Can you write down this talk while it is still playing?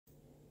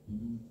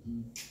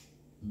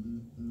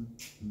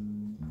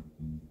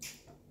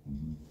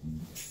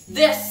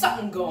There's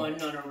something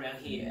going on around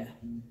here.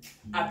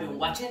 I've been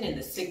watching and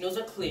the signals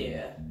are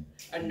clear.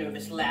 A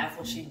nervous laugh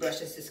when she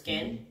brushes his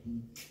skin.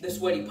 The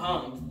sweaty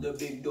palms, the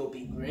big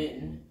dopey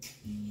grin.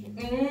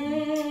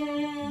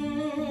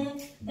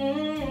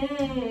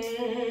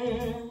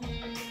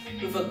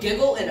 With a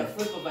giggle and a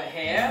flip of her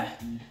hair,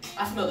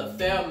 I smell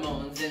the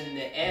pheromones in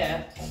the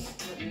air,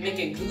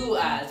 making goo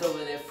eyes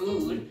over their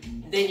food.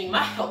 They need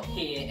my help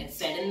here and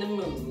set in the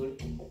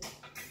mood.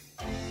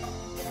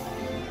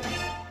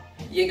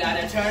 You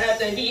gotta turn up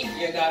the heat,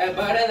 you gotta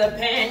butter the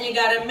pan, you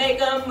gotta make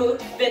a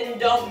move, then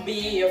don't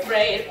be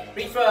afraid.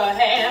 Reach for her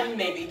hand,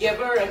 maybe give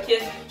her a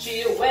kiss.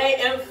 She's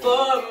waiting for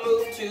a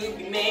move to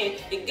be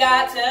made. You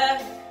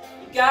gotta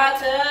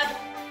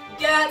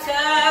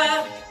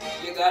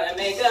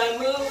make a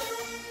move.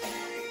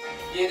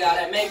 You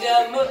gotta make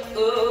a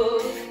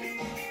move.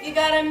 You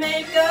gotta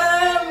make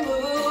a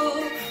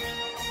move.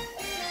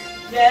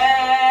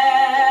 Yeah.